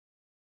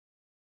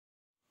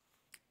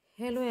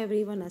Hello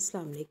everyone,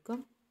 Assalamu alaikum.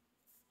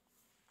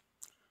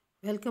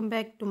 Welcome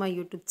back to my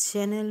YouTube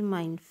channel,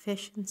 Mind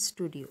Fashion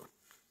Studio.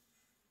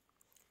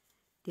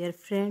 Dear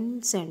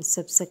friends and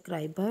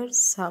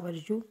subscribers, how are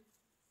you?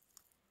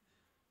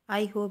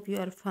 I hope you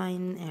are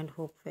fine and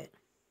hope well.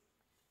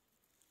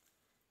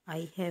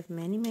 I have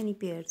many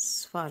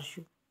pairs for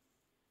you.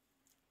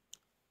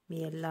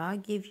 May Allah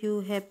give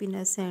you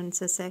happiness and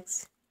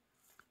success.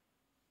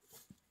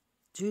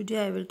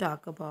 Today I will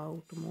talk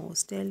about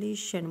most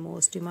stylish and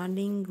most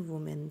demanding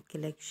women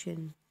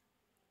collection.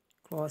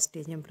 Cross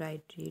stitch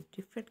embroidery,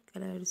 different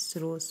colors,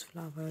 rose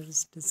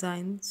flowers,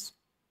 designs.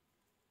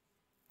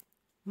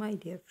 My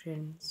dear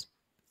friends,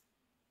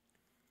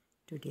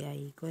 today I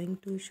am going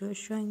to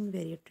showing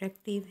very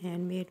attractive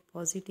handmade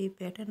positive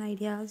pattern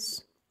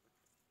ideas.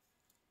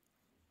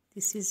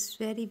 This is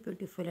very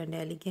beautiful and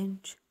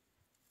elegant.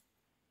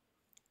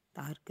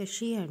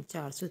 Tarkashi and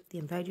Charsutti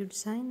embroidery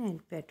design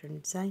and pattern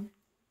design.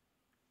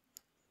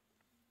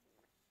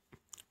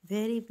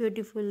 Very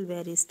beautiful,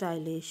 very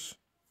stylish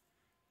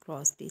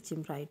cross stitch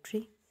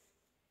embroidery.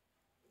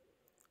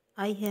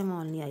 I have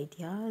only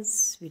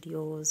ideas,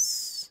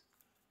 videos.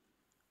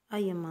 I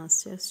am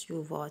masters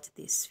you watch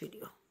this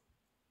video.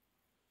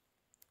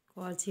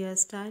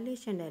 Gorgeous,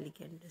 stylish and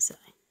elegant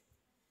design.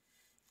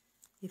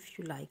 If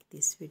you like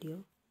this video,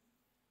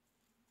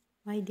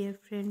 my dear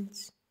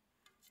friends,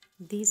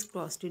 these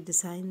cross-stitch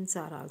designs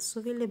are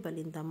also available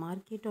in the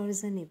market or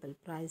reasonable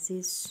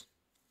prices.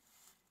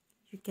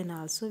 You can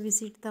also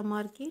visit the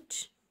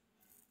market.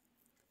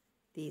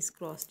 These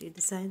cross-stitch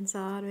designs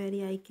are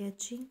very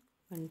eye-catching,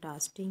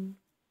 fantastic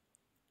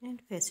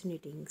and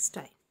fascinating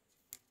style.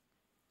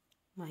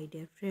 My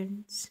dear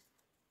friends,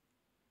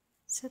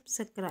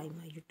 subscribe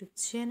my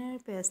YouTube channel,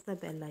 press the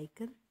bell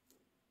icon.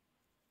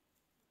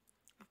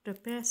 After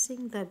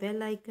pressing the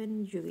bell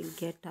icon, you will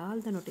get all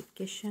the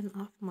notification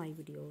of my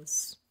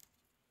videos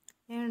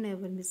and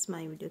never miss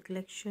my video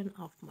collection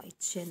of my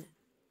channel,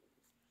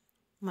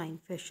 Mind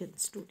Fashion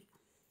Studio.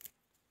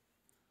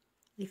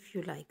 If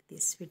you like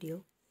this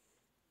video,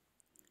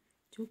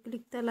 do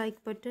click the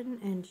like button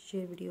and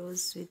share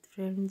videos with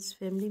friends,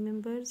 family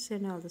members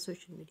and all the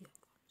social media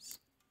accounts.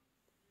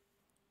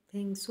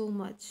 Thanks so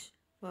much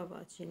for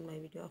watching my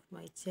video of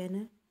my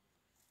channel.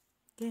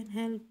 Can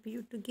help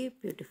you to give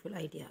beautiful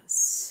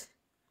ideas.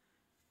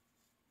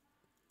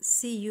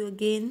 See you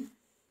again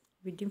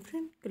with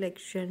different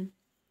collection,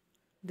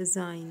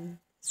 design,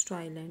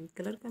 style and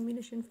color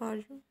combination for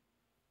you.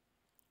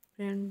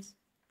 Friends,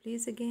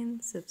 please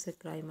again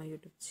subscribe my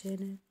YouTube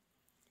channel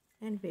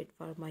and wait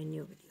for my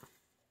new video.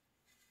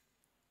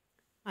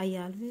 I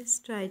always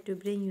try to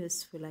bring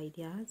useful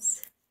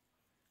ideas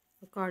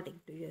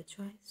according to your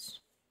choice.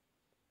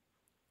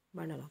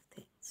 Bundle of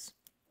things.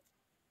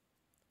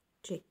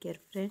 Take care,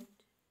 friend.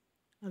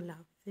 Allah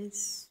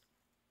Hafiz.